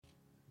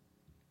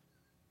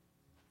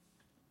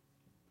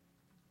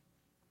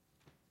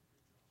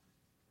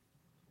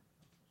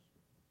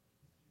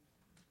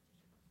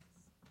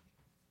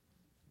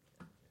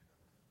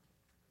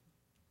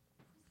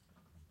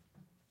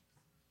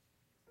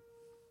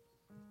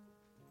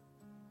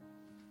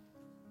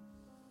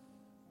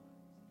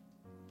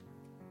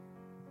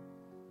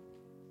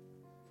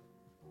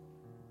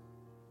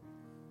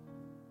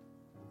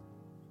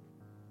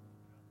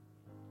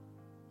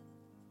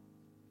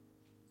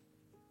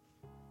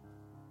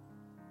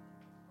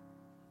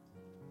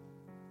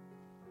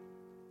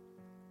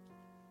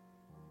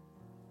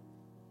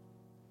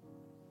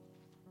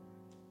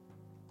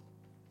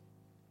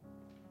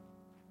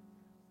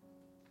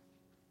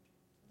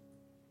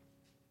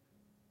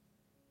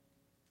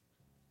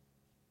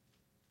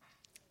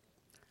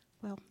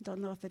Well, don't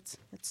know if it's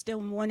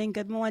still morning.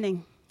 Good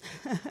morning.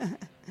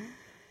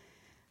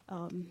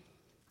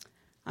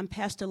 I'm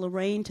Pastor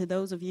Lorraine, to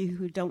those of you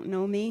who don't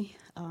know me.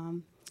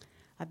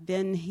 I've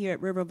been here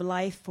at River of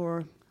Life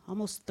for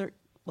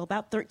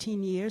about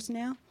 13 years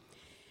now.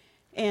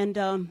 And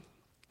I'm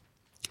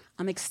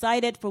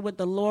excited for what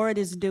the Lord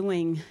is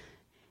doing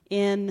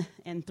in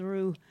and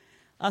through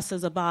us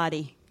as a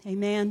body.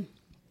 Amen.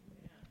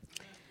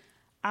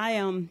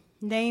 I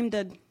named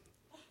the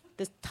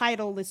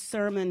title, this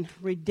sermon,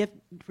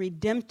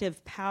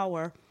 Redemptive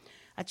Power.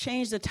 I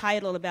changed the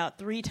title about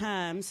 3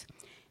 times,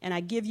 and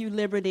I give you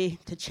liberty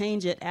to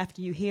change it after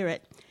you hear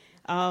it.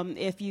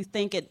 If you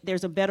think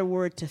there's a better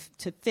word to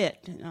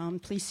fit,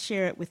 please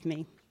share it with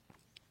me.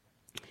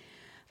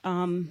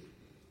 I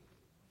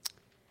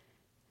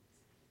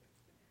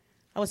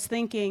was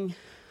thinking,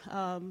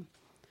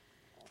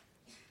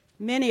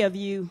 many of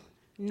you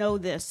know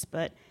this,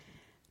 but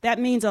that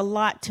means a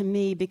lot to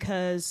me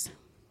because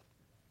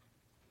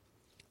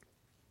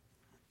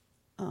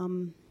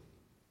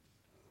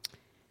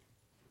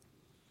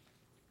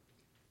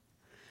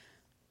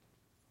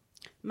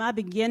my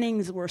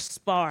beginnings were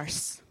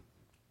sparse,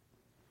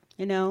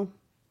 and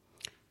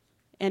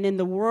in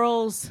the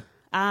world's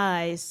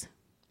eyes,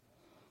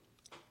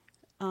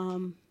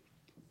 and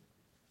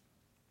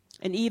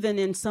even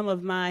in some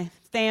of my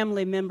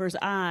family members'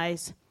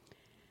 eyes,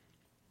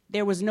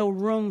 there was no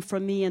room for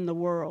me in the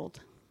world.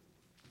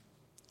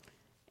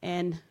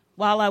 And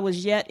while I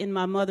was yet in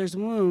my mother's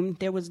womb,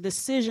 there was a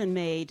decision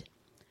made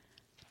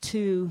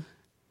to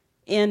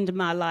end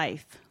my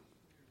life.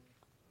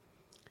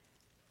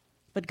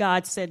 But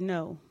God said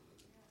no.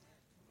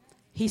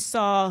 He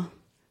saw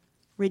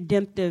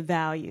redemptive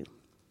value.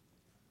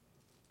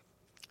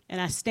 And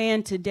I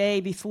stand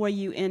today before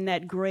you in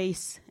that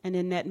grace and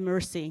in that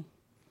mercy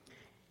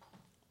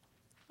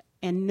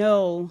and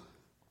know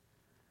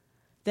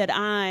that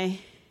I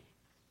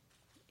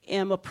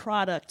am a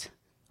product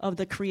of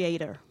the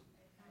Creator.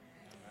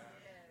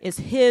 It's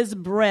His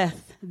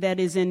breath that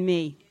is in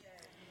me.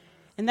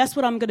 And that's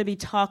what I'm going to be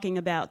talking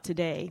about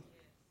today.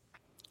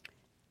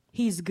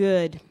 He's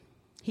good.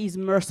 He's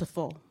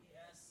merciful.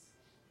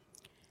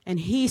 And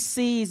He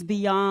sees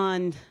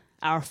beyond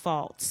our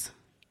faults.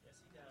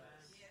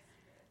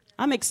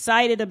 I'm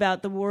excited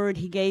about the word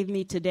He gave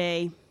me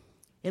today.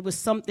 It's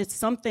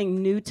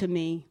something new to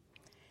me.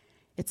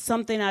 It's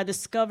something I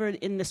discovered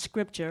in the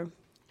scripture.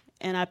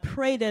 And I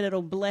pray that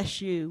it'll bless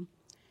you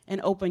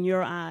and open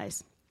your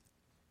eyes.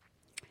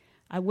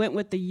 I went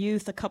with the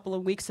youth a couple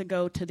of weeks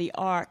ago to the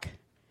Ark,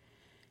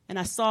 and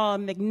I saw a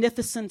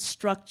magnificent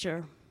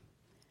structure.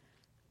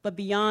 But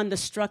beyond the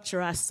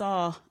structure, I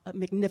saw a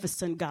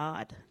magnificent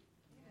God,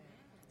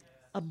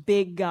 a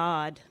big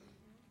God,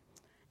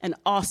 an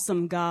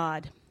awesome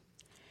God.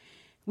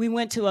 We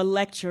went to a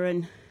lecture,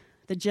 and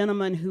the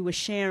gentleman who was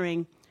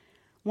sharing,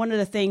 one of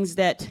the things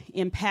that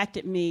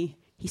impacted me,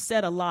 he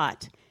said a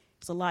lot.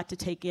 It's a lot to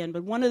take in.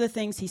 But one of the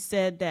things he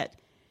said that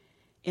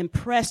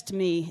impressed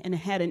me and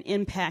had an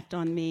impact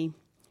on me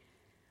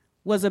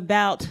was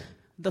about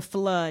the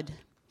flood.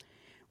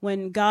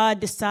 When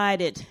God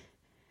decided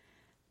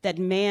that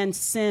man's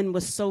sin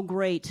was so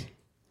great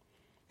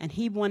and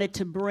He wanted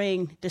to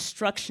bring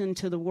destruction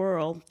to the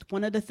world,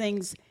 one of the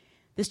things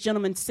this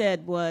gentleman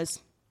said was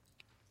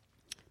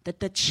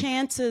that the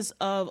chances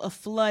of a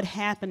flood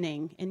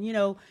happening, and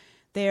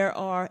there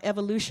are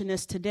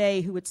evolutionists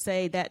today who would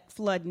say that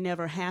flood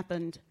never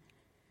happened,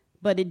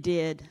 but it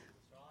did.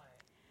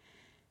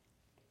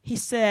 He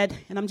said,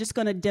 and I'm just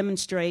going to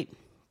demonstrate,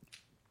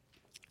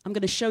 I'm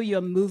going to show you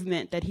a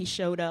movement that he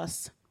showed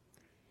us.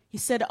 He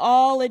said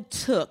all it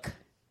took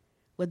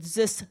was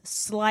this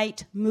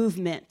slight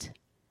movement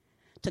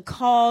to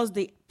cause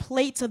the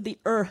plates of the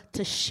earth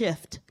to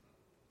shift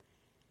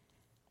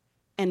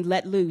and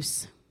let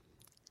loose.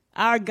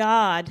 Our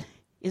God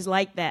is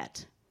like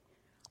that.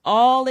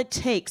 All it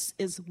takes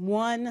is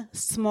one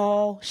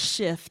small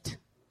shift.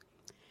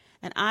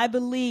 And I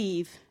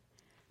believe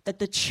that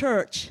the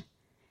church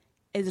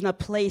is in a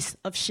place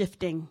of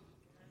shifting.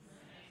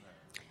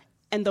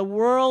 And the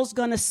world's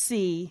going to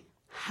see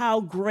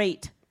how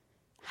great,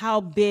 how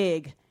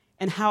big,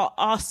 and how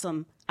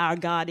awesome our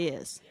God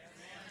is.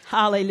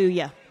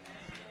 Hallelujah.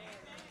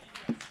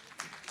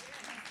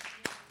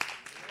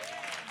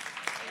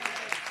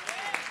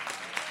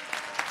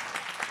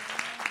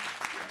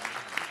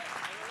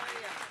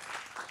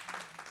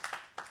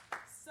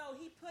 So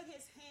he put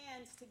his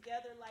hands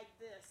together like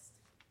this.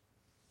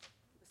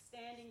 He was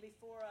standing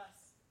before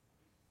us.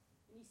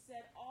 And he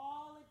said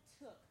all it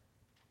took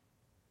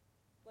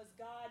was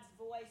God's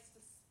voice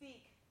to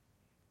speak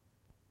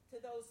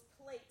to those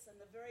plates on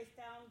the very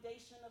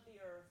foundation of the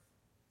earth.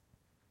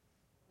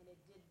 And it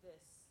did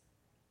this.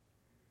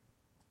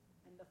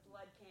 And the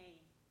flood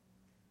came.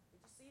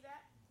 Did you see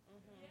that?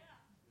 Mm-hmm. Yeah.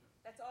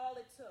 That's all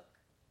it took.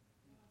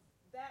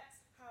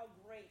 That's how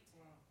great,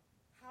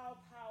 how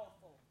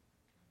powerful,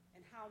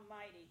 and how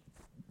mighty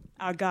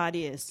our God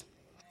is.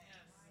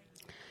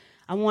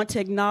 I want to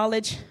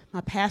acknowledge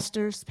my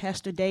pastors,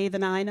 Pastor Dave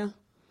and Ina.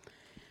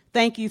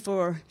 Thank you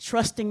for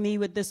trusting me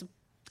with this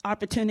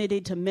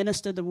opportunity to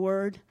minister the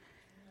word.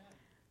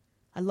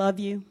 I love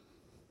you.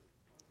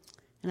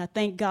 And I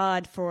thank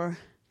God for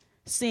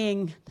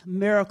seeing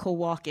miracle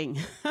walking.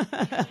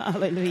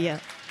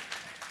 Hallelujah.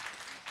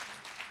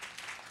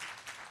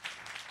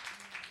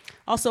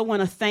 Also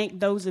want to thank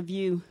those of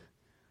you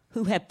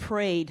who have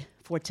prayed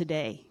for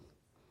today.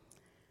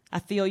 I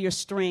feel your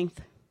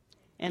strength,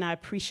 and I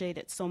appreciate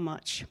it so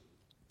much.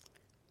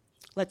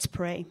 Let's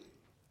pray.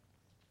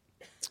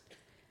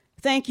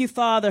 Thank you,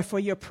 Father, for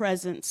your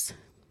presence.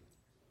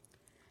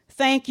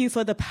 Thank you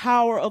for the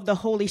power of the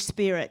Holy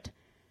Spirit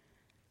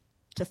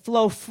to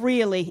flow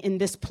freely in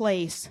this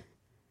place,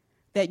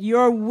 that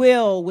your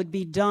will would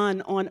be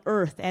done on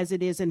earth as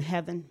it is in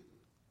heaven.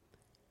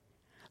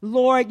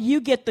 Lord, you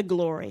get the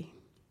glory,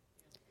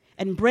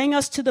 and bring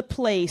us to the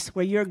place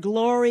where your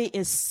glory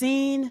is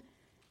seen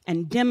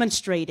and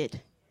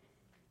demonstrated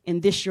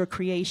in this your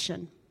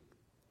creation.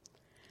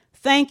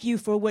 Thank you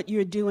for what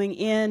you're doing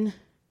in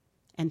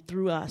and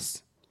through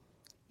us.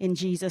 In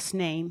Jesus'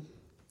 name,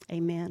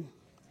 amen.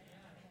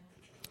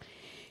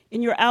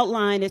 In your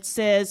outline, it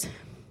says,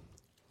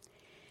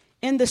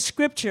 in the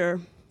scripture,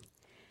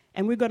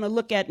 and we're going to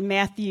look at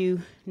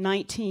Matthew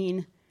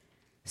 19,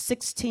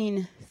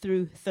 16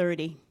 through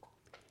 30.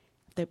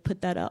 They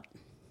put that up.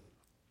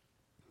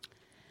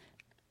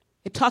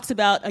 It talks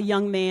about a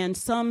young man.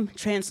 Some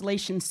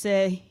translations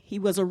say he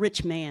was a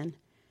rich man.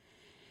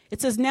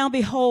 It says, now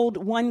behold,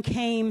 one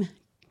came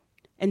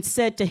and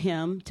said to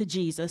him, to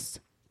Jesus,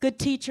 good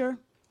teacher,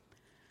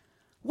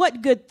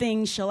 what good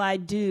things shall I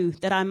do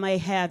that I may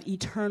have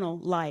eternal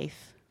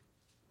life?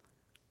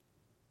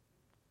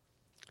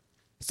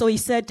 So he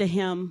said to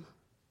him,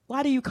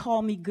 why do you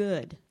call me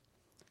good?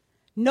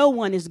 No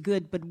one is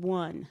good but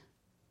one,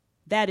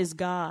 that is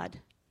God.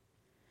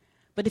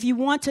 But if you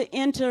want to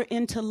enter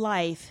into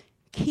life,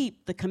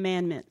 keep the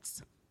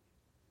commandments.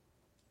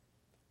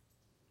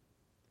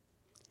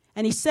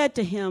 And he said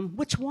to him,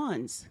 which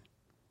ones?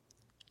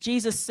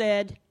 Jesus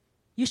said,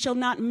 you shall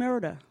not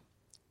murder.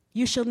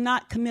 You shall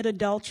not commit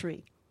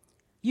adultery.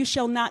 You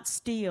shall not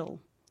steal.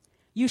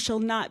 You shall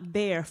not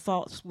bear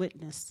false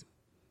witness.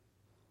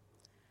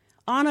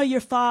 Honor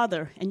your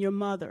father and your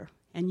mother,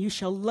 and you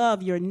shall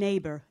love your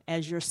neighbor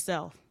as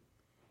yourself.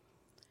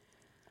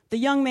 The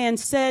young man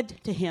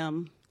said to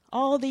him,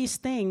 all these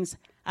things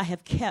I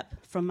have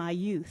kept from my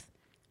youth.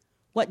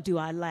 What do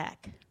I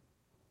lack?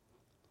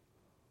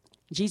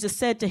 Jesus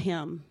said to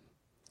him,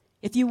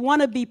 if you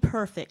want to be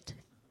perfect,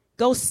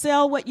 go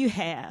sell what you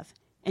have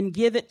and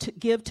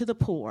give to the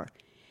poor,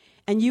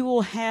 and you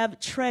will have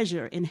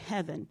treasure in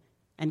heaven,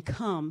 and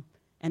come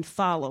and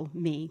follow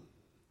me.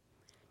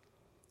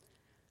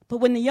 But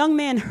when the young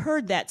man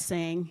heard that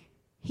saying,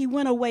 he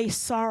went away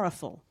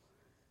sorrowful,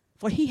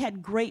 for he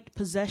had great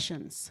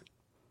possessions.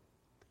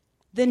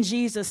 Then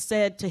Jesus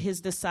said to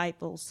his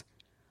disciples,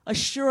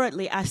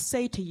 assuredly I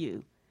say to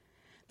you,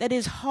 that it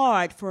is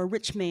hard for a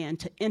rich man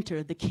to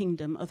enter the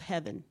kingdom of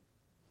heaven.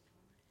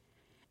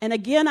 And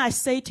again I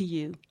say to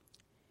you,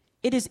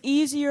 it is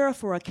easier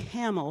for a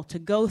camel to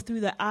go through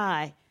the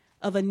eye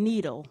of a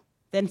needle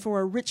than for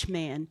a rich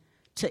man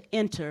to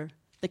enter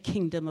the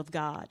kingdom of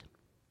God.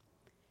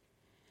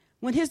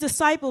 When his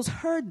disciples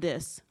heard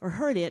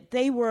it,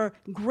 they were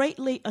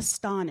greatly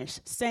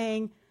astonished,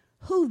 saying,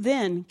 who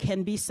then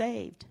can be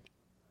saved?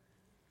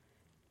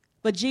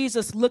 But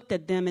Jesus looked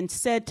at them and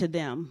said to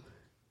them,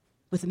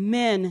 with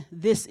men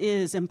this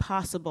is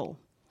impossible,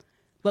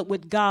 but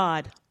with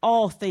God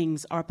all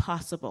things are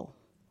possible.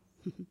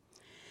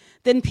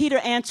 Then Peter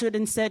answered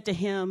and said to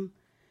him,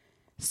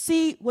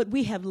 see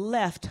we have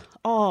left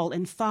all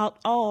and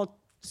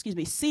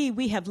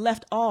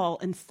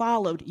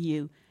followed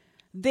you.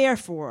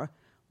 Therefore,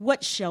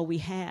 what shall we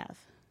have?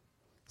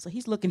 So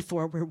he's looking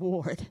for a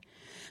reward.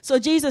 So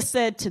Jesus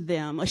said to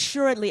them,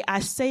 assuredly I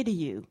say to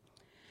you,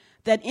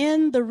 that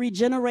in the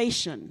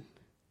regeneration,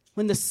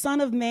 when the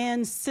Son of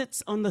Man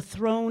sits on the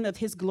throne of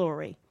his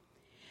glory,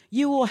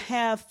 you who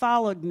have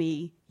followed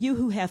me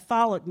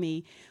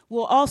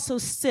will also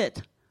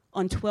sit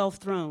on 12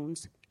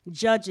 thrones,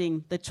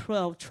 judging the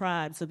 12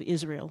 tribes of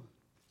Israel.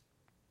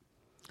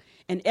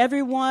 And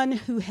everyone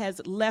who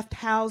has left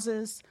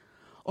houses,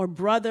 or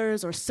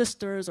brothers, or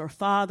sisters, or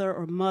father,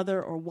 or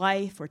mother, or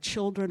wife, or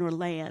children, or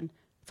land,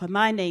 for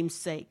my name's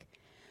sake,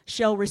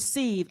 shall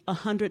receive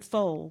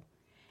 100-fold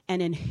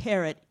and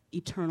inherit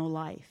eternal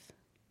life.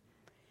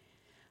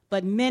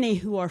 But many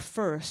who are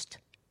first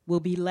will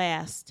be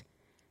last,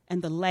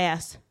 and the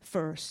last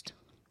first.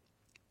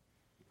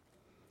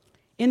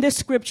 In this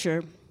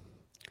scripture,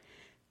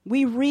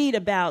 we read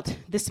about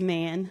this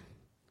man,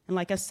 and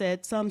like I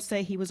said, some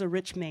say he was a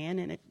rich man,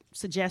 and it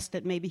suggests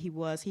that maybe he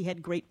was. He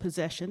had great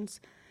possessions.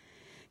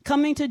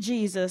 Coming to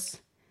Jesus,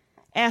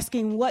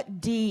 asking, what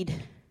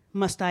deed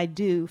must I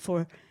do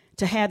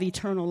to have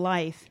eternal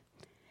life?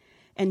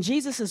 And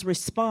Jesus'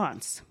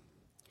 response,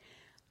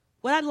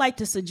 what I'd like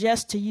to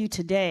suggest to you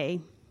today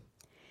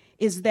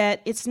is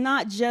that it's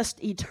not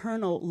just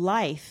eternal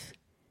life,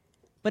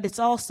 but it's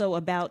also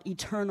about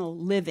eternal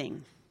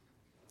living.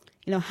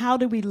 You know, how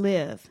do we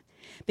live?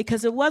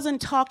 because it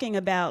wasn't talking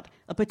about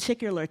a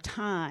particular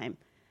time,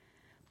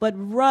 but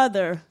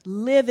rather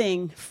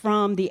living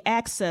from the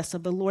access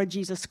of the Lord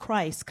Jesus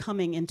Christ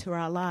coming into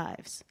our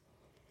lives.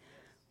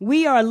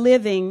 We are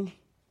living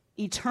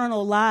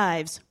eternal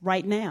lives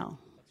right now.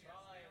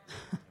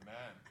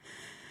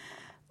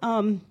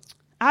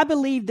 I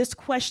believe this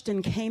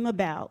question came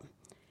about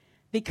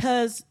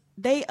because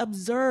they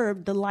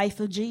observed the life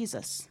of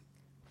Jesus.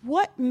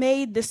 What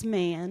made this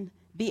man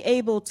be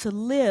able to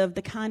live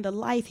the kind of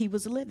life he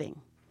was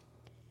living?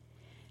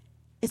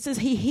 It says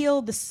he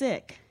healed the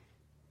sick.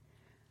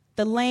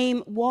 The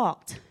lame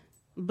walked.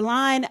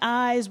 Blind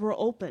eyes were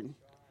open.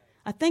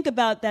 I think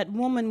about that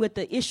woman with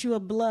the issue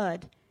of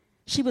blood.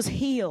 She was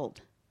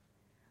healed.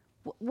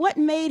 What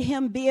made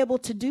him be able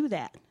to do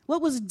that?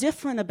 What was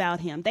different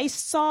about him? They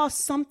saw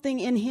something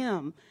in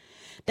him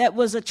that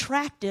was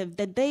attractive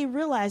that they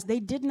realized they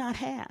did not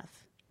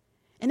have.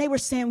 And they were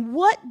saying,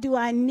 what do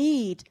I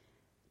need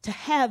to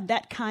have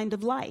that kind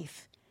of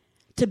life,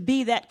 to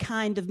be that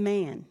kind of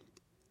man?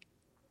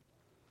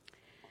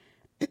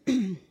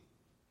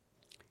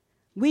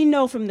 We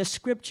know from the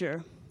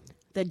scripture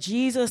that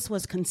Jesus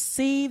was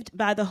conceived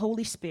by the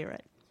Holy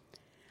Spirit,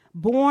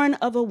 born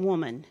of a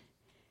woman.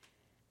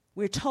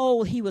 We're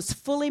told he was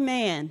fully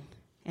man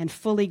and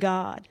fully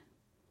God.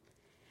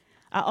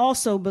 I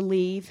also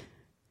believe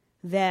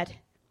that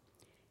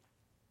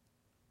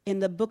in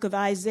the book of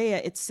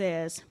Isaiah it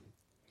says,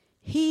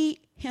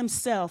 he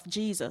himself,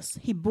 Jesus,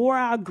 he bore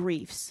our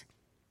griefs,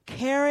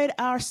 carried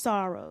our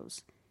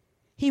sorrows.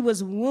 He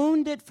was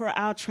wounded for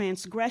our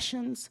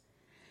transgressions,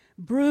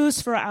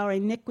 bruised for our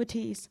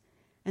iniquities,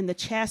 and the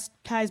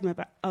chastisement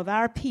of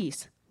our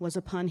peace was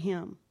upon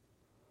him.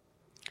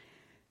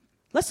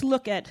 Let's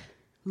look at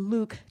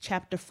Luke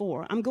chapter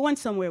 4. I'm going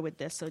somewhere with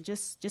this, so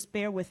just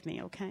bear with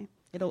me, okay?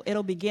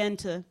 It'll begin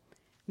to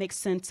make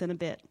sense in a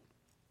bit.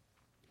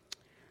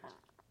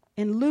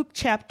 In Luke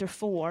chapter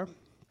 4,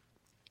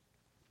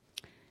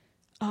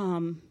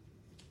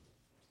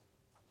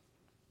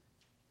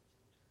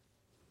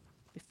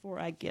 before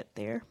I get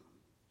there,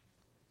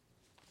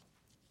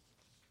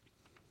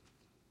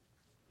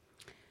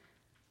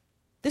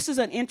 this is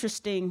an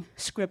interesting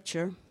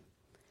scripture.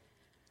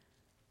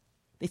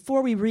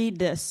 Before we read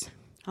this,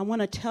 I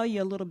want to tell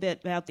you a little bit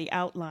about the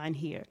outline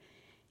here.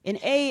 In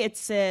A, it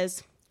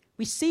says,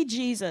 we see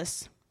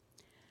Jesus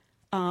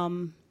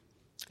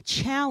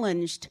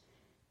challenged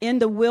in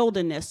the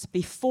wilderness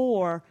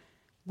before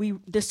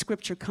this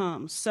scripture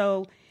comes.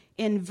 So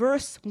in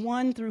verse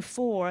 1 through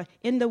 4,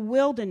 in the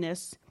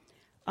wilderness,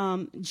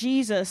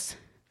 Jesus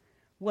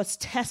was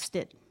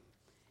tested.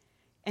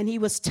 And he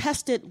was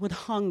tested with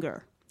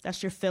hunger.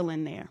 That's your fill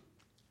in there.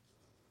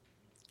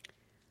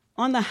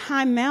 On the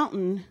high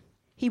mountain,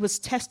 he was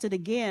tested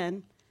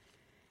again.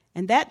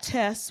 And that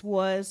test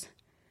was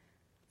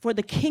for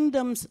the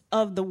kingdoms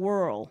of the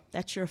world.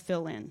 That's your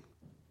fill in.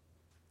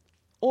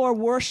 Or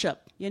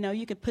worship. You know,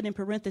 you could put in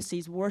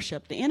parentheses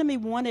worship. The enemy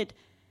wanted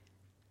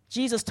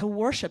Jesus to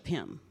worship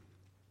him.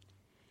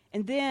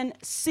 And then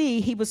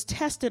C, he was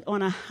tested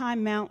on a high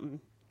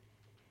mountain.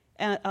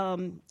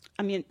 On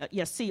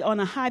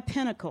a high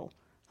pinnacle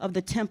of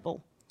the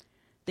temple.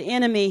 The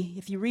enemy,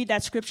 if you read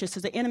that scripture,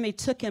 says the enemy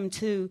took him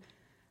to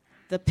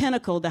the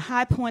pinnacle, the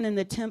high point in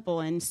the temple,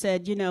 and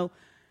said, you know,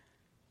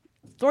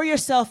 throw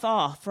yourself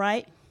off,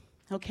 right?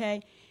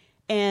 Okay?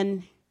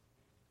 And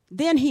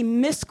then he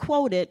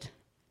misquoted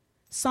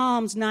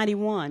Psalms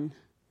 91,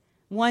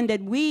 one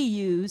that we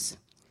use,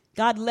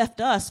 God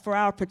left us for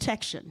our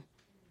protection.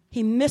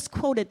 He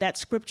misquoted that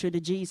scripture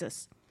to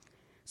Jesus.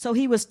 So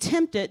he was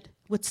tempted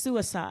with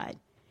suicide.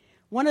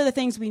 One of the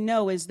things we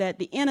know is that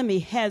the enemy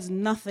has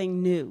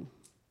nothing new.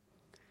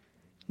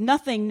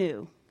 Nothing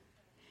new.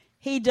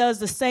 He does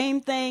the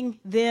same thing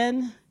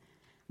then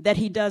that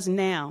he does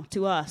now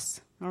to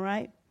us, all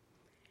right?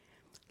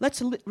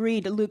 Let's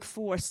read Luke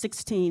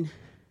 4:16.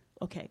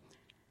 Okay.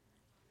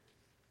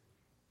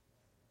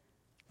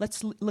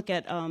 Let's look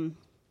at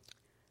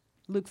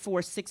Luke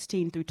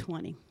 4:16 through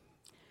 20.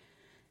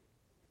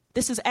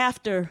 This is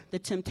after the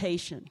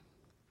temptation.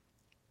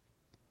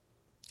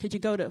 Could you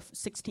go to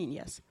 16?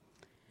 Yes.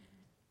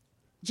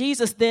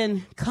 Jesus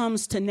then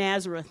comes to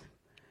Nazareth,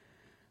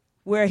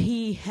 where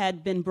he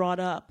had been brought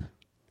up.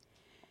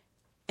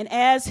 And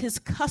as his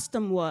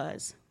custom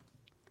was,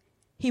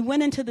 he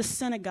went into the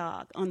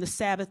synagogue on the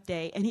Sabbath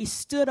day, and he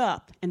stood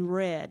up and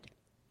read.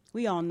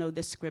 We all know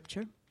this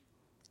scripture.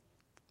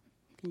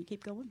 Can you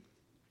keep going?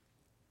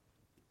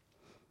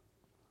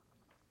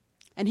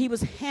 And he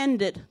was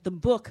handed the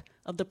book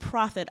of the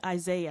prophet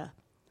Isaiah.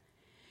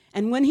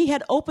 And when he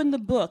had opened the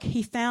book,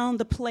 he found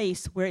the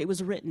place where it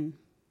was written,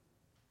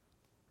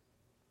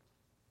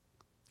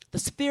 "The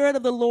Spirit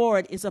of the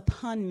Lord is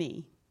upon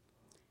me,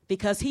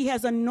 because he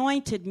has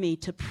anointed me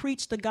to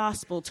preach the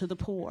gospel to the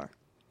poor.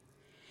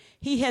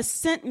 He has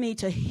sent me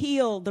to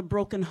heal the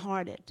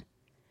brokenhearted,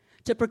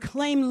 to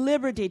proclaim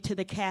liberty to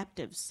the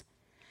captives,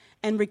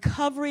 and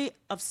recovery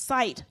of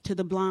sight to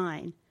the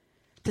blind,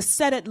 to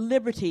set at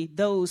liberty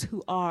those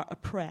who are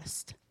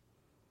oppressed,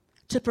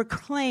 to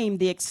proclaim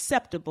the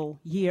acceptable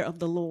year of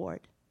the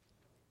Lord."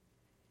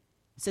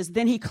 It says,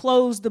 then he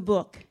closed the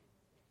book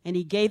and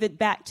he gave it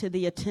back to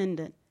the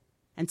attendant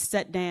and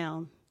sat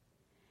down.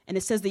 And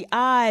it says the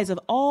eyes of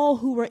all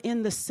who were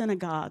in the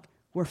synagogue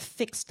were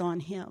fixed on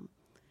him.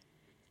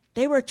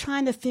 They were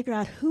trying to figure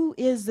out, who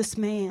is this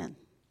man?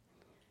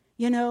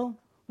 You know,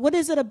 what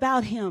is it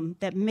about him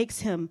that makes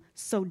him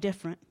so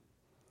different?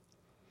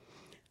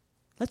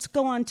 Let's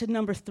go on to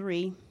number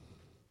 3.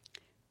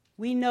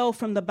 We know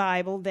from the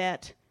Bible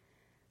that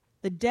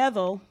the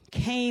devil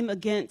came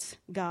against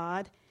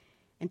God.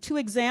 And 2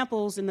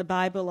 examples in the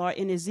Bible are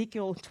in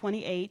Ezekiel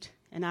 28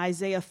 and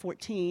Isaiah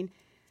 14.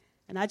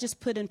 And I just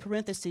put in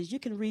parentheses, you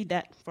can read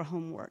that for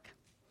homework.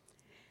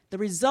 The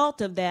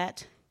result of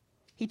that,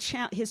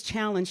 his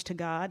challenge to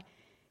God,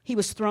 he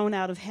was thrown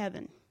out of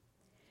heaven.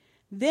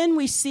 Then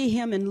we see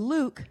him in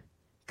Luke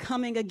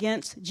coming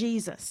against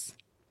Jesus.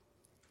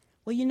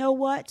 Well, you know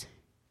what?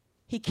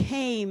 He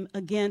came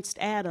against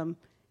Adam,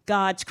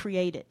 God's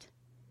created.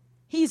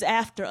 He's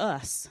after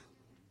us.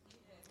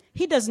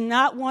 He does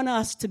not want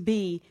us to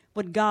be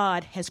what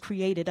God has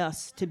created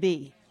us to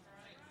be.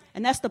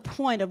 And that's the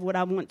point of what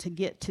I want to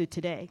get to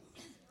today.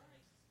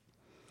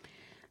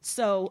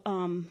 So,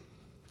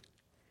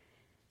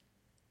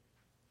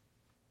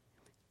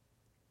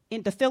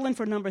 to fill in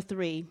for number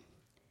 3,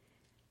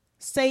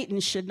 Satan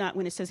should not,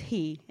 when it says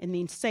he, it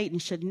means Satan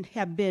should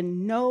have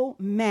been no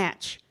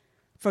match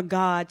for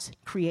God's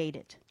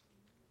created.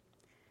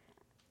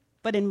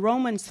 But in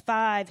Romans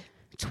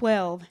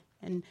 5:12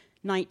 and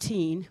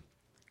 19,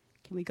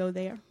 can we go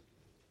there?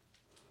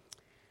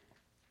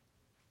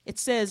 It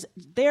says,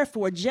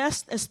 therefore,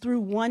 just as through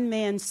one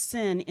man's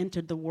sin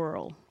entered the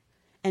world,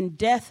 and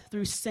death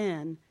through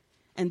sin,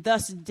 and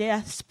thus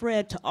death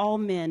spread to all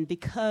men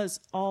because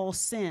all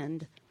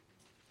sinned.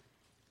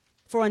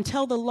 For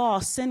until the law,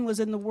 sin was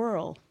in the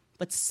world,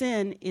 but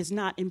sin is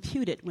not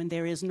imputed when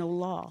there is no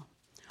law.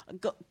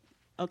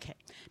 Okay.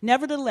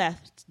 Nevertheless,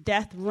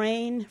 death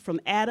reigned from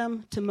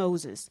Adam to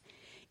Moses,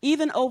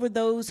 even over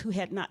those who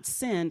had not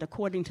sinned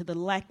according to the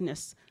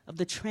likeness of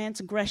the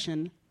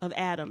transgression of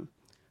Adam,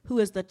 who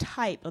is the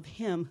type of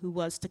him who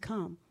was to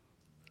come.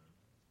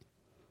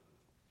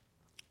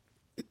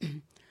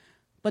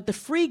 But the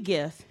free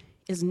gift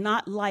is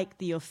not like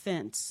the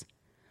offense.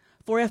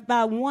 For if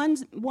by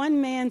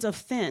one man's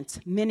offense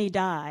many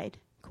died,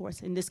 of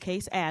course, in this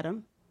case,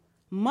 Adam,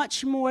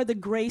 much more the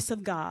grace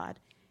of God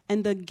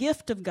and the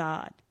gift of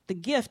God, the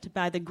gift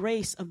by the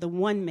grace of the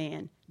one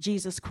man,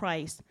 Jesus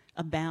Christ,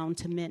 abound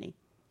to many.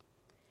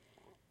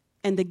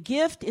 And the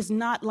gift is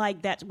not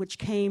like that which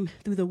came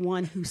through the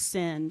one who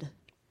sinned.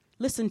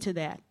 Listen to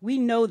that. We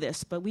know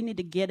this, but we need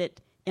to get it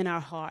in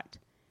our heart.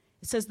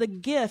 It says the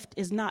gift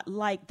is not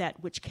like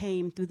that which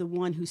came through the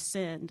one who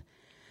sinned.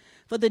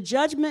 For the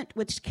judgment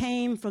which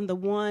came from the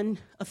one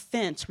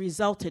offense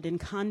resulted in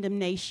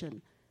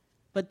condemnation,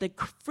 but the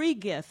free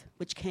gift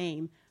which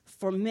came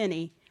for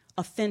many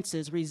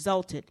offenses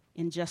resulted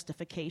in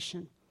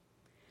justification.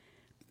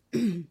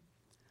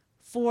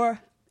 For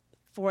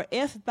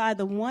if by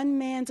the one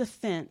man's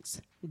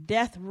offense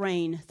death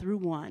reigned through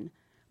one,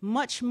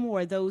 much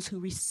more those who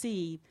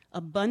receive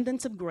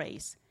abundance of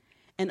grace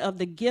and of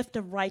the gift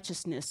of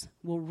righteousness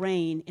will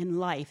reign in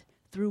life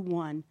through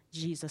one,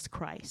 Jesus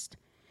Christ.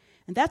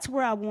 And that's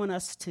where I want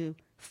us to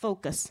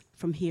focus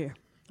from here,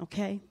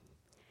 okay?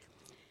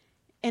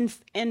 In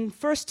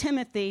 1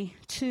 Timothy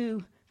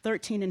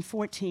 2:13 and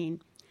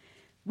 14,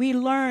 we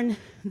learn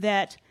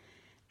that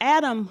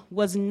Adam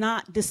was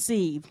not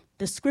deceived.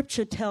 The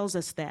scripture tells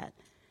us that.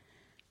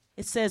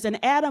 It says,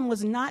 and Adam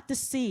was not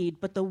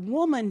deceived, but the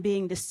woman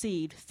being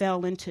deceived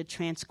fell into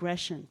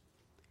transgression.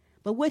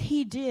 But what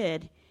he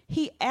did,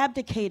 he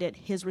abdicated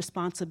his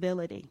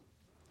responsibility.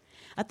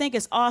 I think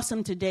it's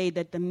awesome today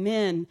that the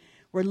men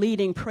were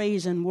leading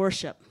praise and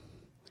worship.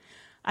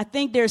 I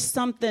think there's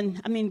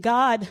something,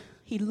 God,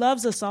 he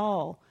loves us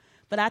all,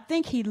 but I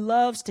think he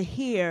loves to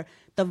hear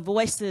the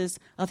voices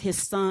of his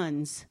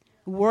sons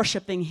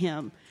worshiping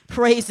him,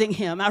 praising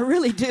him. I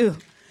really do.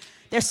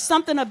 There's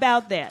something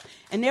about that.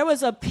 And there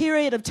was a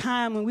period of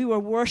time when we were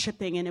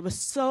worshiping, and it was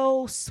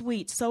so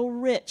sweet, so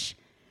rich.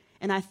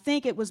 And I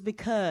think it was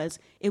because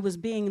it was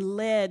being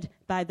led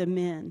by the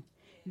men.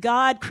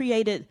 God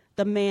created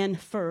the man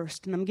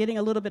first, and I'm getting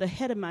a little bit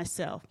ahead of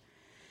myself.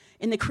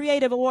 In the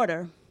creative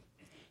order,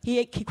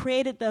 he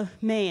created the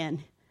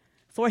man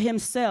for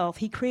himself.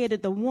 He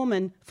created the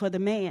woman for the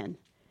man.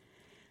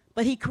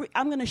 But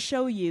I'm going to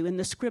show you in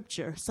the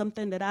scripture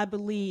something that I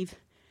believe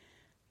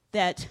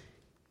that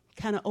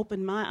kind of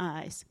opened my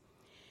eyes.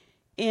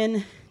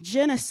 In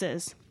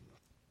Genesis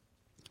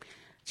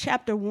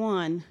chapter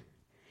 1,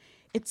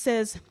 it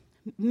says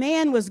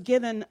man was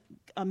given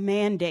a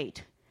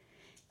mandate.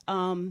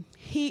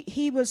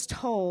 He was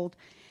told,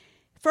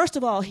 first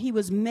of all, he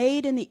was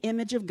made in the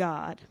image of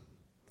God.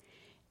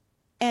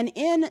 And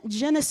in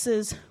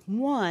Genesis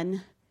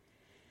 1,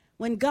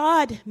 when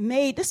God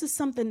made, this is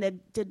something that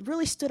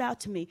really stood out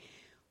to me.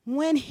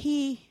 When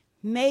he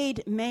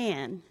made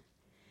man,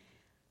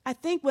 I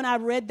think when I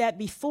read that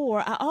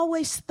before, I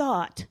always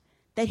thought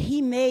that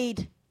he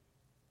made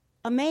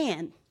a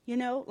man,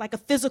 like a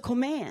physical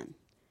man.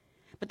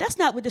 But that's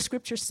not what the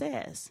scripture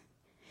says.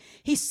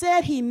 He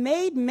said he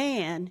made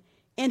man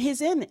in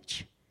his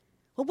image.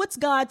 Well, what's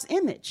God's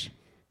image?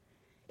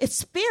 It's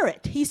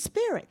spirit. He's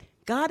spirit.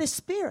 God is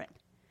spirit.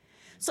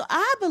 So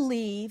I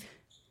believe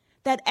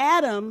that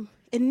Adam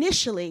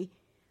initially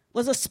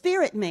was a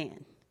spirit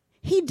man.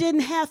 He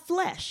didn't have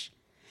flesh,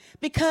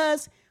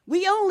 because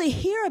we only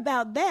hear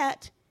about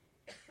that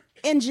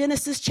in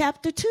Genesis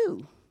chapter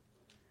 2,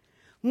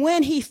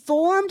 when he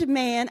formed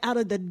man out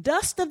of the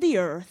dust of the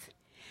earth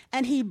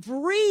and he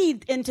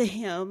breathed into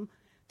him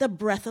the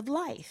breath of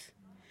life.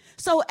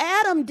 So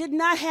Adam did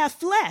not have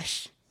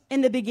flesh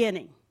in the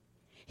beginning.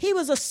 He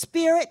was a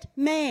spirit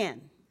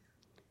man,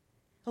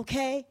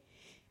 okay?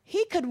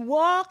 He could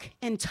walk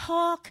and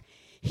talk.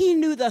 He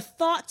knew the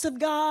thoughts of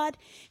God.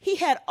 He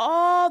had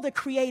all the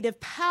creative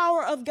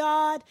power of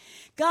God.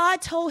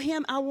 God told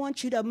him, I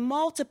want you to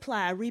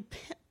multiply,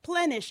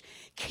 replenish,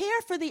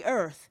 care for the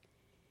earth.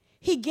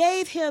 He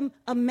gave him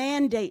a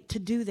mandate to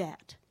do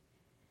that.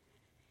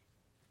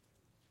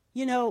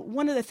 You know,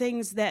 one of the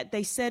things that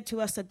they said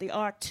to us at the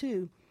Ark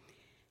too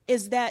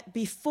is that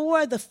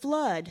before the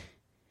flood,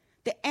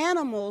 the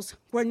animals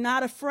were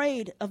not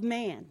afraid of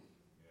man.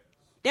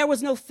 There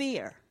was no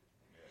fear.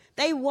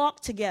 They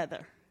walked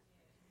together.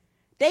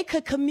 They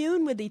could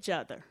commune with each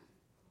other.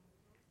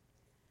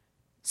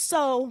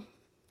 So,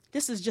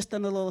 this is just a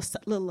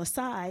little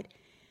aside.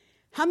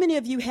 How many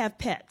of you have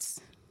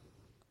pets?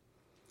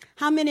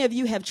 How many of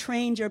you have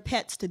trained your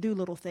pets to do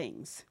little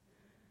things?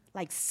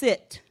 Like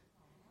sit,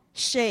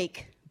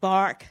 shake,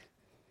 bark.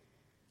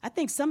 I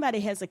think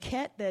somebody has a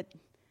cat that,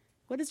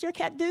 what does your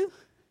cat do?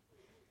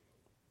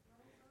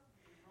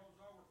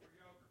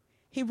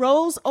 He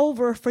rolls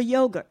over for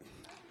yogurt.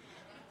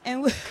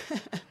 And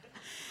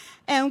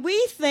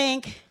we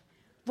think,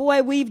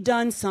 boy, we've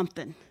done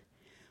something.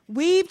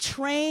 We've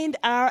trained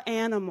our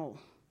animal.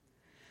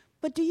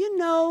 But do you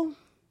know,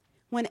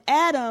 when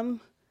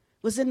Adam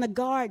was in the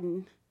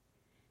garden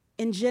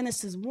in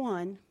Genesis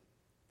 1,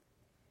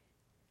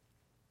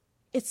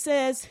 it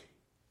says,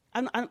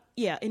 I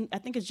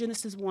think it's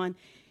Genesis 1,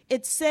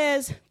 it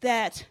says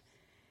that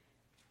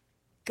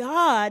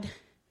God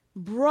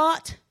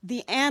brought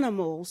the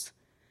animals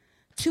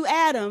to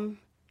Adam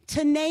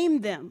to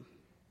name them.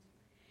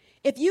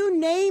 If you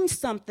name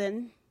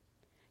something,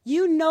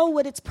 you know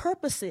what its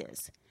purpose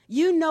is.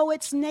 You know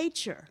its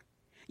nature.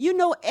 You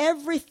know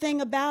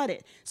everything about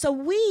it. So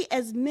we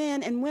as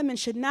men and women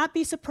should not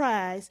be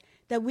surprised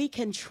that we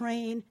can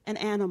train an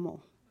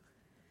animal,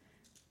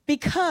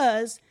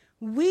 because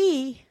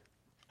we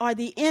are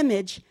the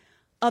image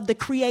of the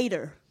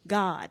Creator,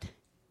 God,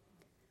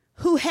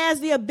 who has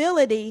the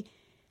ability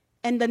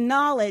and the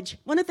knowledge.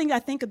 One of the things I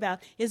think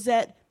about is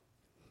that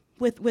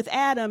with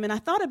Adam, and I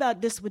thought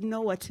about this with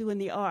Noah too in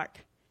the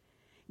ark,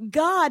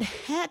 God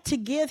had to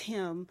give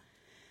him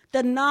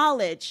the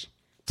knowledge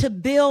to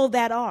build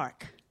that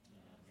ark.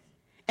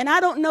 And I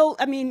don't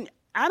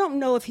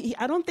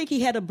think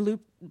he had a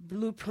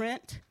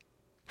blueprint.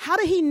 How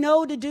did he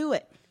know to do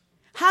it?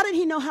 How did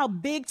he know how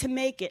big to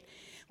make it?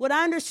 What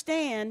I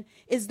understand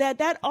is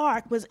that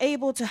ark was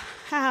able to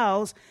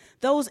house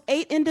those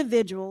 8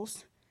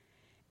 individuals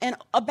and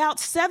about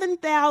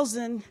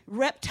 7,000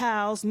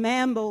 reptiles,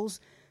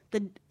 mammals.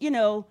 We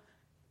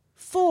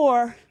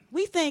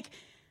think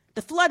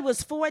the flood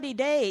was 40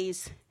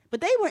 days,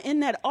 but they were in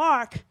that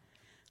ark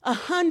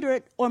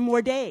 100 or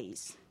more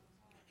days.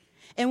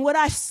 And what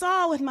I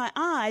saw with my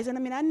eyes,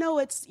 and I know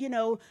it's,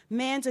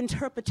 man's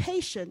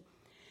interpretation,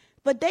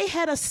 but they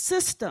had a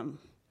system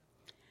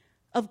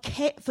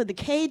for the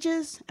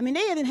cages. They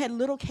even had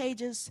little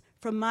cages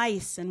for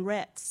mice and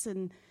rats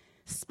and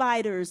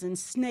spiders and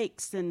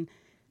snakes and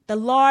the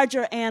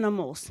larger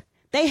animals.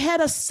 They had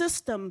a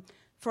system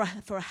for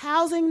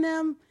housing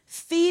them,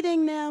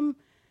 feeding them,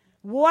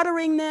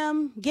 watering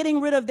them,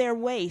 getting rid of their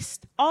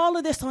waste. All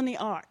of this on the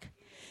ark.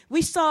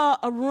 We saw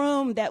a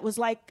room that was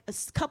like, a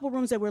couple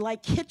rooms that were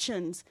like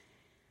kitchens.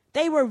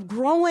 They were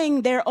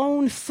growing their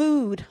own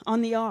food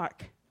on the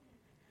ark.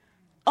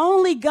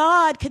 Only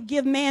God could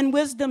give man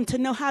wisdom to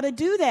know how to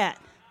do that.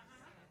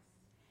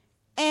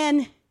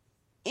 And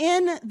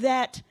in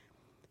that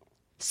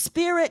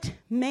spirit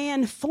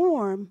man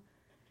form,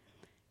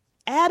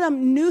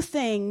 Adam knew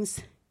things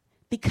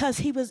because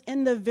he was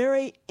in the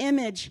very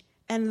image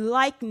and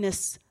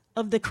likeness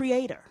of the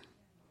Creator.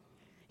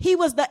 He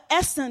was the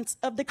essence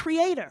of the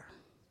Creator.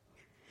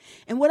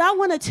 And what I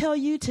want to tell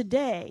you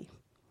today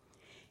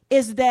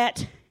is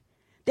that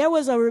there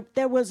was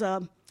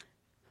a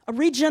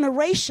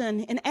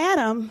regeneration in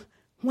Adam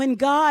when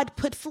God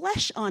put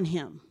flesh on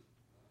him.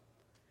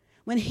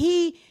 When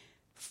he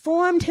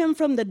formed him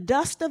from the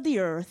dust of the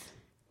earth,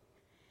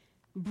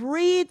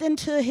 breathed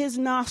into his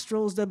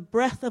nostrils the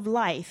breath of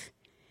life,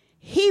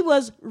 he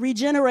was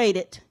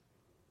regenerated.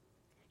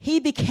 He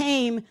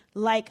became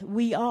like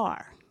we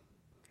are.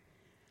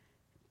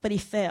 But he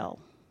fell,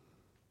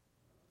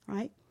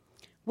 right?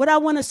 What I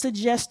want to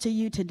suggest to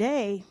you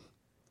today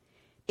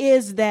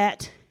is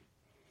that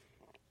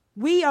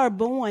we are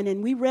born,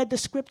 and we read the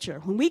scripture,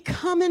 when we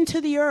come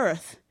into the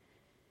earth,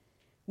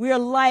 we are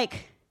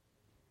like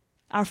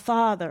our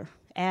father,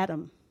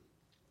 Adam,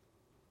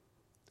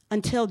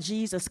 until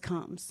Jesus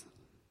comes.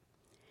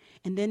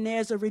 And then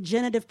there's a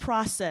regenerative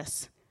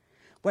process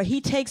where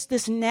he takes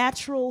this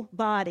natural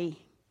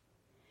body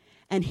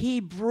and he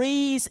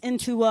breathes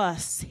into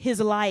us his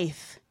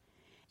life,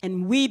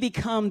 and we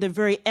become the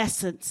very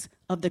essence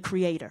of the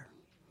Creator.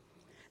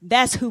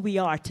 That's who we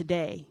are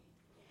today.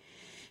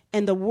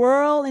 And the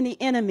world and the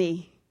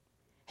enemy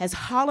has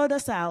hollowed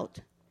us out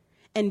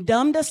and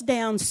dumbed us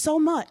down so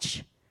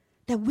much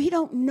that we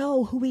don't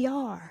know who we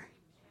are.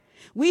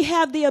 We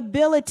have the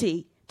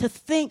ability to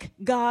think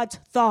God's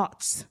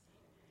thoughts.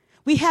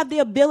 We have the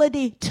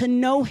ability to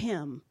know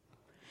him.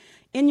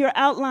 In your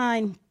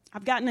outline,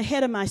 I've gotten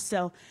ahead of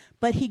myself,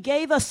 but he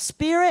gave us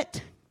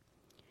spirit,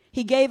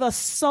 he gave us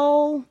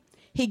soul,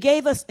 he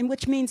gave us, and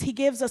which means he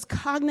gives us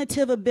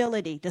cognitive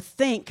ability to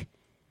think.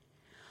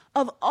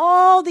 Of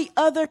all the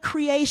other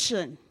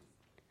creation,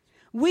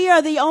 we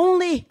are the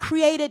only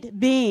created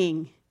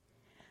being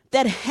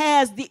that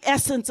has the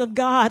essence of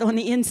God on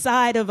the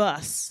inside of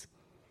us.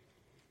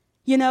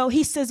 You know,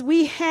 he says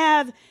we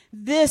have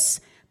this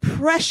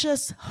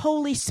precious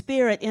Holy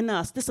Spirit in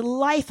us, this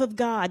life of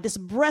God, this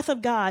breath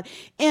of God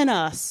in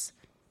us.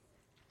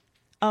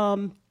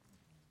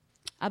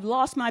 I've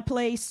lost my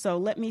place, so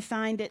let me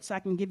find it so I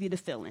can give you the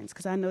fill-ins,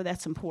 because I know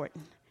that's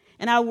important.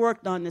 And I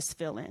worked on this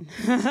fill-in.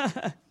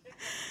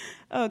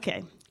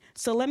 Okay,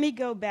 so let me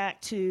go back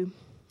to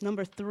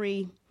number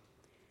 3,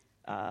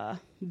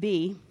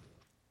 B.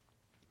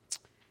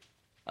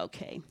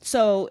 Okay,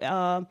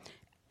 so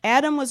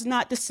Adam was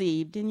not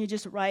deceived. Didn't you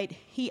just write?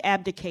 He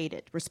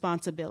abdicated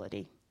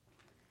responsibility.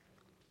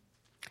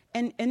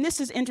 And this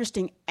is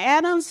interesting.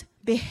 Adam's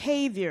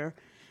behavior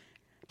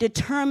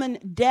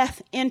determined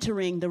death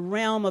entering the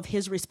realm of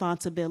his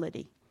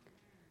responsibility.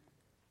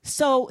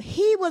 So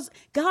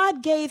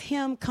God gave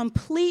him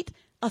complete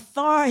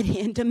authority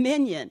and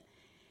dominion.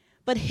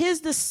 But his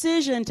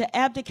decision to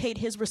abdicate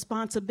his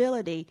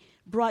responsibility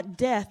brought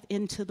death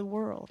into the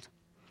world.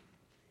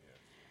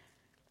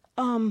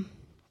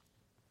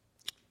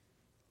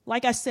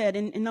 Like I said,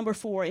 in number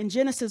 4, in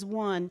Genesis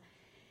 1,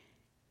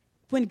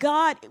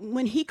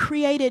 when he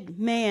created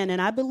man,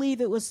 and I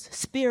believe it was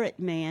spirit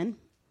man,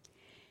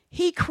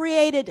 he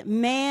created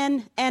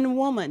man and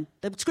woman.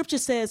 The scripture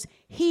says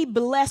he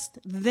blessed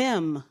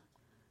them.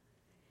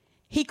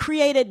 He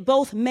created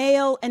both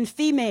male and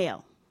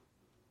female.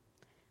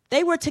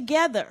 They were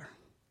together.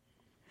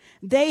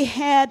 They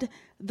had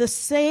the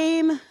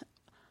same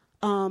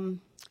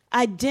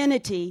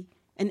identity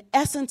and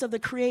essence of the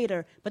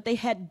Creator, but they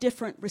had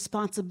different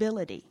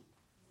responsibility.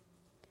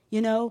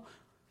 You know,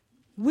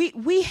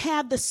 we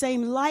have the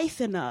same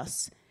life in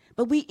us,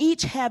 but we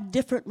each have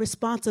different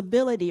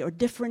responsibility or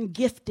different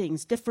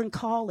giftings, different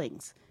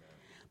callings.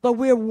 But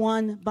we're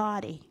one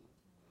body,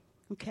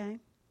 okay?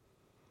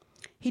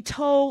 He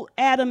told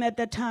Adam at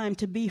that time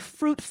to be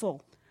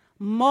fruitful,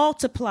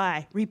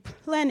 multiply,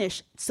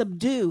 replenish,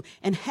 subdue,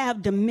 and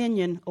have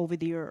dominion over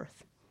the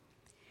earth.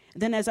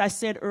 Then, as I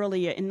said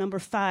earlier, in number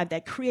 5,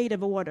 that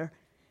creative order,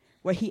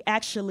 where he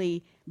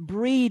actually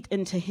breathed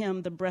into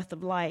him the breath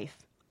of life.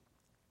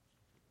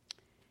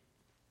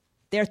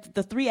 The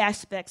 3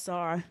 aspects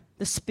are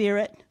the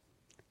spirit,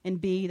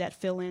 and B, that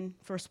fill in,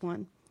 first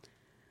one,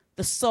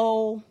 the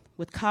soul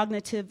with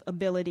cognitive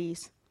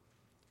abilities,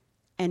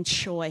 and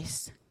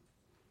choice.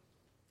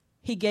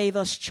 He gave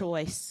us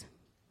choice.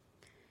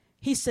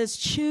 He says,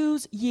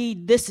 choose ye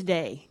this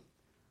day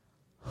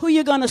who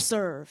you're going to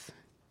serve.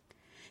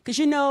 Because,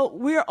 you know,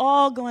 we're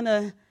all going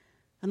to,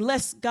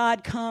 unless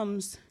God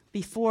comes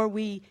before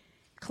we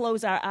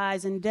close our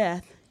eyes in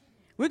death,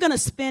 we're going to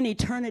spend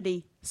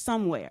eternity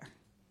somewhere.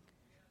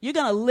 You're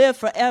going to live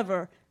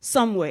forever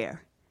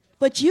somewhere.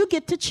 But you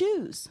get to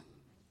choose.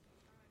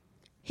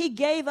 He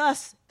gave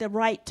us the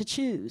right to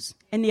choose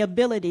and the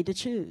ability to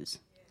choose.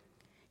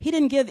 He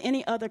didn't give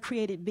any other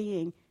created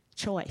being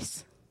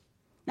choice.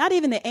 Not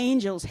even the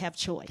angels have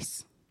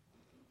choice.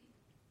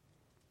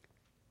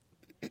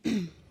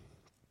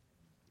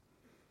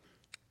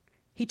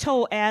 He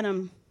told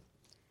Adam,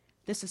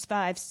 this is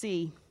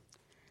 5C,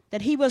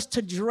 that he was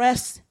to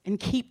dress and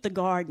keep the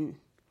garden.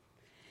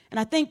 And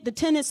I think the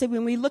tendency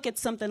when we look at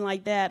something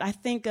like that, I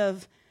think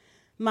of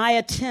my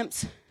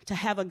attempts to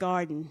have a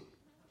garden.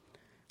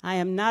 I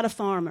am not a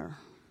farmer.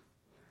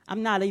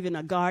 I'm not even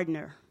a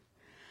gardener.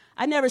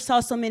 I never saw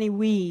so many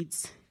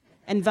weeds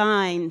and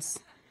vines.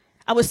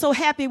 I was so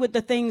happy with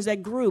the things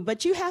that grew,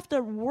 but you have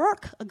to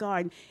work a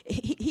garden.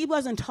 He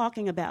wasn't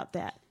talking about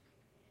that.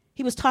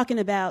 He was talking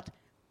about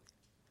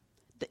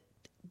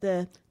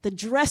the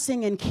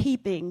dressing and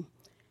keeping,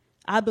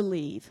 I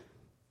believe,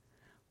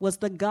 was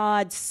the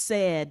God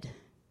said.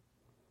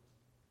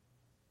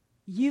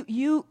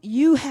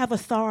 You have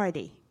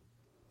authority.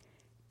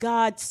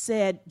 God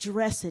said,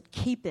 dress it,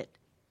 keep it.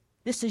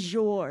 This is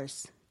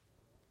yours.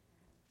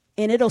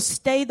 And it'll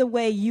stay the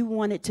way you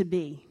want it to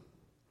be.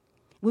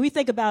 When we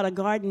think about a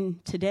garden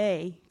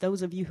today,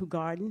 those of you who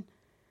garden,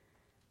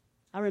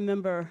 I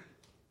remember,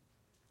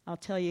 I'll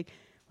tell you,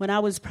 when I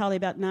was probably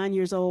about 9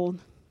 years old,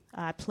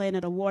 I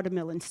planted a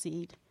watermelon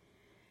seed.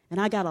 And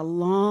I got a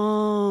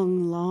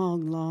long,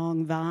 long,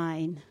 long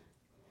vine.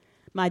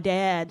 My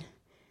dad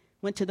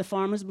went to the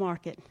farmer's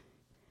market,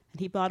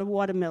 and he bought a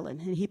watermelon,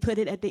 and he put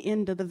it at the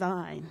end of the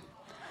vine.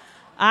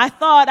 I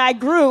thought I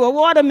grew a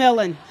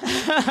watermelon,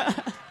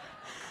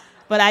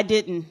 but I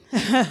didn't.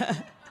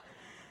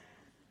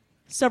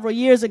 Several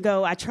years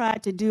ago, I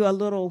tried to do a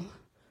little,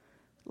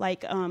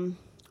 a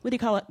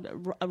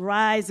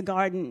rise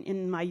garden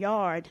in my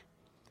yard.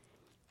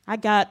 I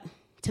got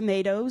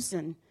tomatoes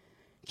and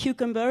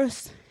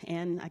cucumbers,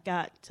 and I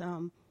got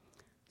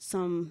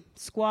some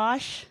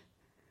squash.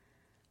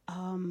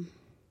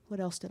 What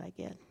else did I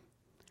get?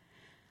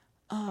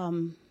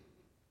 And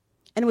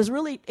it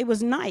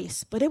was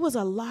nice, but it was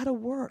a lot of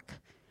work.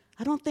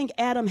 I don't think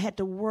Adam had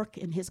to work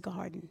in his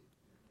garden.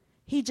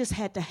 He just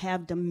had to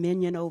have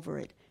dominion over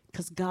it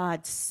because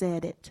God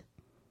said it.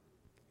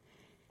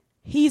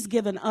 He's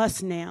given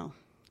us now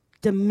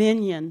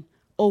dominion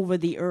over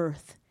the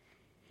earth.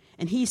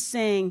 And he's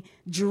saying,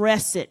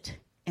 dress it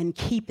and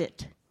keep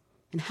it.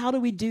 And how do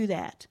we do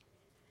that?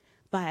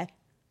 By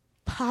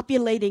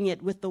populating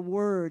it with the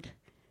word,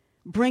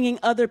 bringing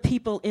other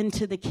people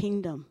into the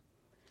kingdom,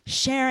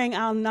 sharing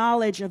our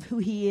knowledge of who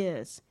he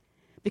is.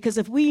 Because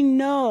if we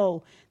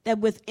know that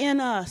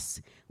within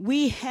us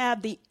we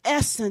have the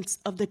essence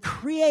of the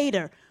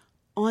Creator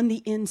on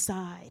the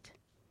inside,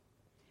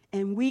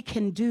 and we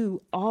can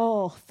do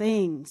all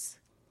things.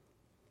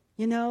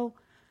 You know,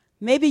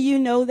 maybe you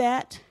know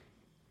that.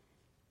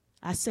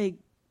 I say,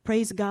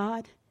 praise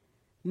God.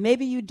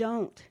 Maybe you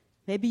don't.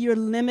 Maybe you're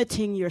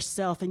limiting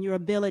yourself and your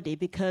ability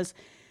because,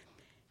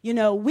 you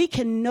know, we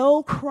can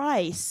know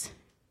Christ.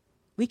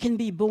 We can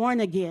be born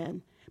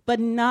again, but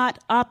not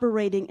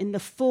operating in the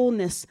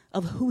fullness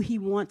of who he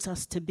wants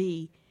us to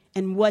be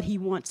and what he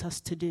wants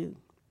us to do.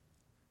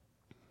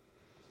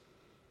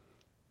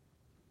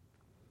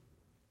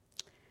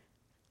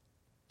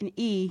 In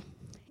E,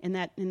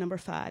 in number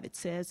 5, it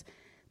says,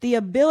 the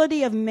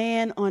ability of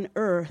man on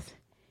earth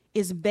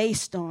is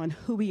based on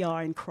who we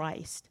are in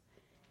Christ.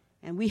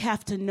 And we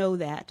have to know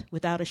that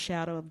without a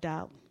shadow of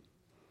doubt.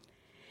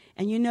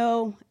 And you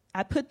know,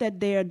 I put that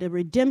there, the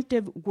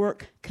redemptive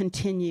work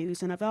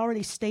continues, and I've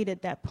already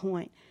stated that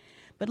point.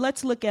 But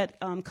let's look at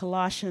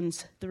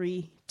Colossians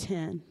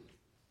 3:10.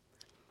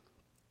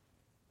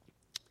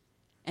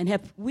 And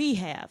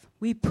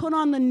we put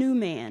on the new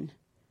man,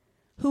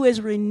 who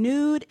is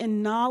renewed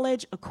in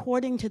knowledge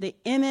according to the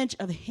image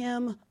of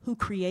him who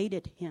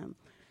created him.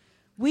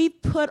 We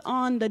put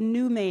on the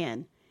new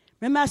man.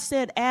 Remember I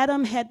said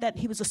Adam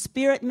he was a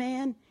spirit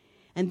man,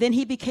 and then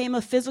he became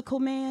a physical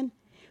man?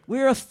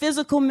 We're a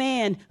physical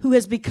man who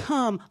has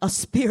become a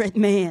spirit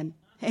man.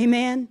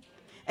 Amen?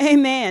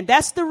 Amen.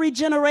 That's the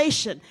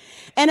regeneration.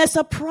 And it's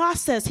a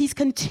process. He's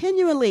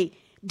continually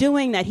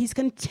doing that. He's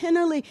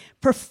continually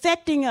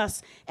perfecting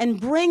us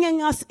and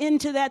bringing us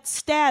into that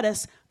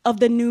status of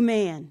the new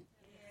man.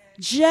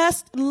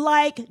 Just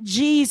like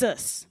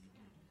Jesus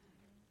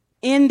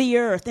in the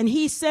earth. And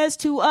he says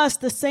to us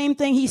the same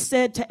thing he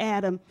said to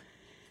Adam.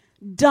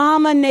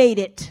 Dominate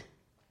it.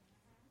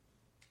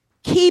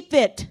 Keep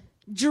it.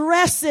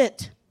 Dress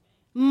it.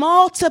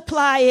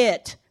 Multiply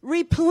it.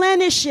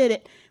 Replenish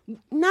it.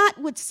 Not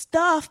with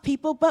stuff,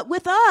 people, but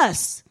with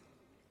us.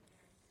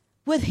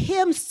 With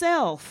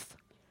himself.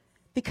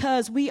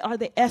 Because we are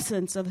the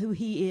essence of who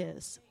he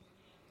is.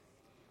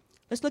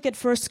 Let's look at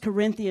 1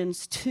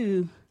 Corinthians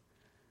 2.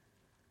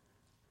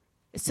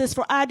 It says,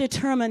 for I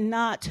determined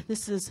not,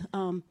 this is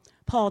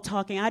Paul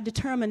talking, I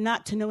determined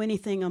not to know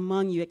anything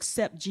among you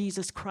except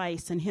Jesus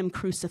Christ and him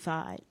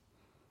crucified.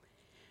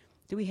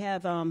 Do we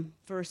have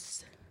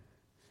verse?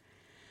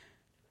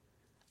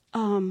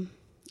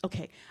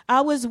 Okay.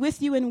 I was with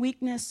you in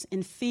weakness,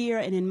 in fear,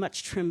 and in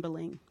much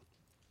trembling.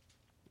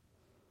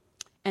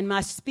 And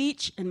my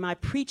speech and my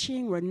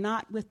preaching were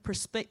not with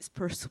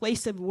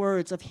persuasive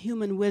words of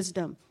human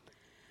wisdom,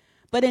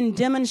 but in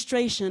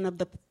demonstration of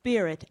the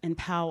Spirit and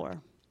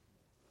power.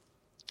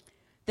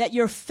 That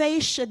your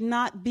faith should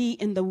not be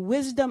in the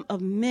wisdom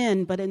of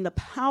men, but in the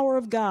power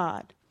of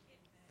God.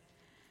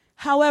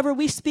 However,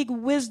 we speak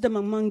wisdom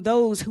among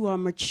those who are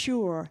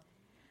mature,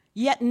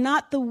 yet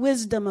not the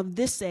wisdom of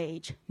this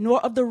age, nor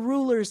of the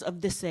rulers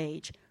of this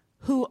age,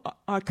 who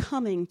are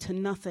coming to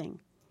nothing.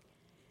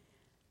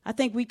 I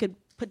think we could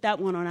put that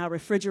one on our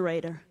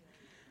refrigerator.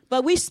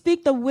 But we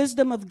speak the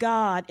wisdom of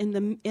God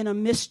in a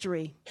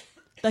mystery,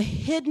 the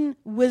hidden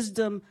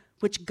wisdom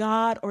which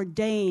God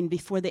ordained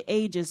before the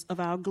ages of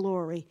our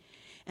glory.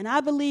 And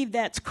I believe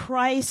that's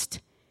Christ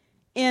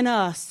in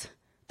us,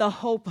 the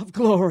hope of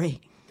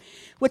glory,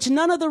 which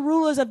none of the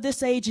rulers of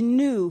this age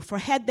knew, for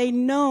had they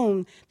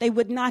known, they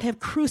would not have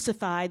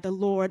crucified the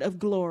Lord of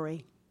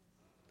glory.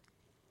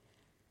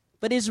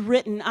 But it is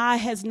written, eye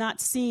has not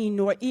seen,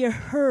 nor ear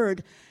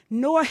heard,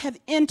 nor have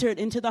entered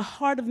into the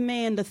heart of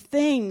man the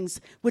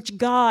things which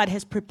God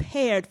has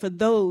prepared for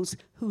those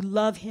who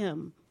love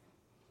him.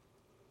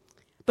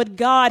 But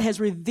God has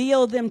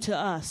revealed them to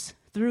us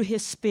through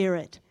his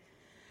Spirit.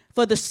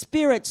 For the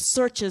Spirit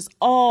searches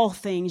all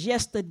things,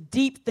 yes, the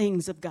deep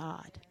things of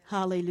God.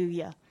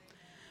 Hallelujah.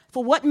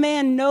 For what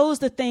man knows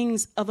the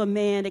things of a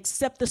man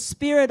except the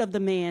spirit of the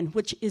man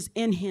which is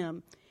in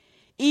him?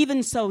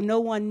 Even so, no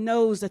one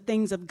knows the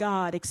things of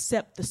God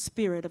except the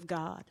Spirit of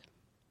God.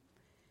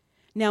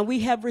 Now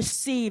we have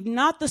received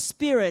not the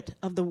spirit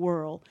of the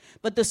world,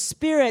 but the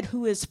Spirit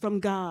who is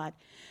from God,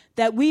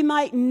 that we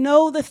might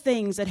know the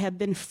things that have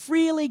been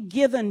freely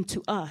given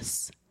to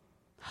us.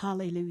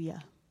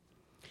 Hallelujah.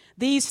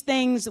 These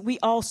things we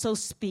also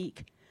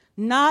speak,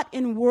 not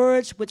in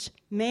words which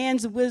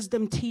man's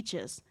wisdom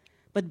teaches,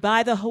 but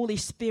by the Holy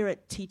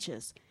Spirit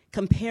teaches,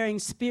 comparing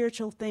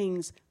spiritual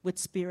things with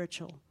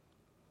spiritual.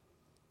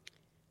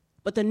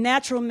 But the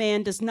natural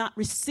man does not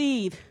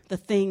receive the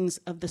things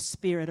of the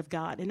Spirit of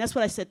God. And that's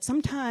what I said.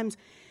 Sometimes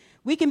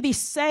we can be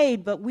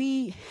saved, but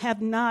we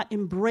have not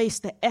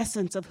embraced the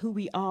essence of who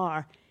we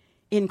are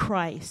in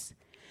Christ.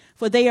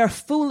 For they are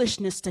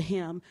foolishness to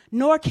him,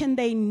 nor can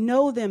they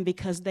know them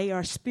because they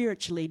are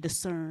spiritually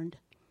discerned.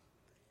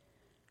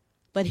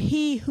 But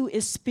he who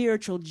is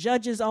spiritual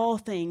judges all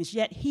things,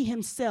 yet he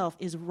himself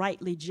is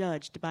rightly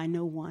judged by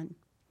no one.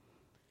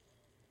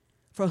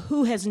 For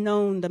who has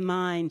known the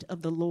mind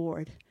of the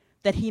Lord,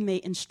 that he may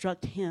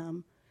instruct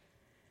him?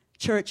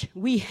 Church,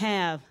 we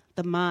have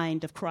the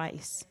mind of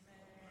Christ.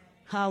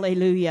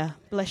 Hallelujah.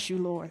 Bless you,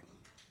 Lord.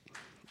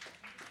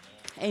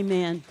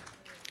 Amen.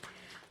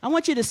 I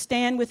want you to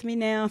stand with me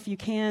now, if you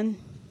can.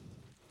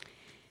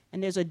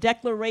 And there's a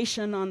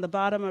declaration on the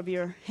bottom of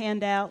your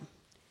handout.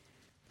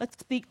 Let's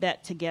speak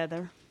that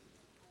together.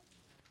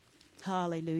 Hallelujah.